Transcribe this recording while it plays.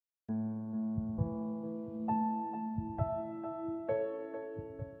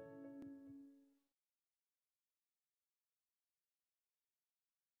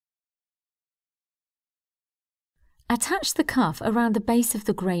Attach the cuff around the base of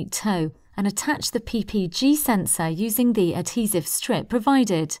the great toe and attach the PPG sensor using the adhesive strip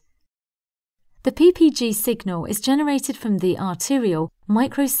provided. The PPG signal is generated from the arterial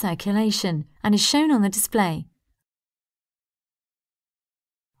microcirculation and is shown on the display.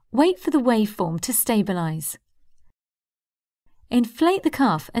 Wait for the waveform to stabilize. Inflate the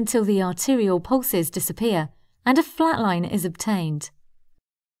cuff until the arterial pulses disappear and a flat line is obtained.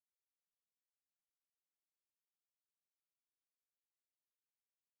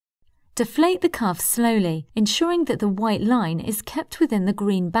 Deflate the cuff slowly, ensuring that the white line is kept within the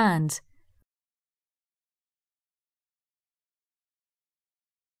green band.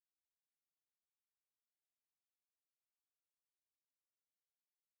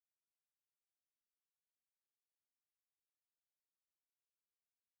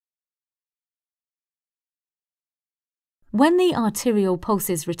 When the arterial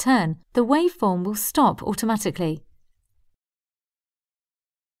pulses return, the waveform will stop automatically.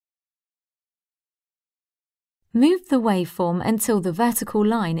 Move the waveform until the vertical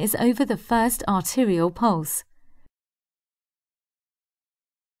line is over the first arterial pulse.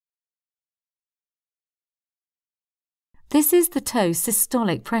 This is the toe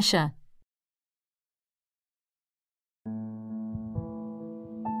systolic pressure.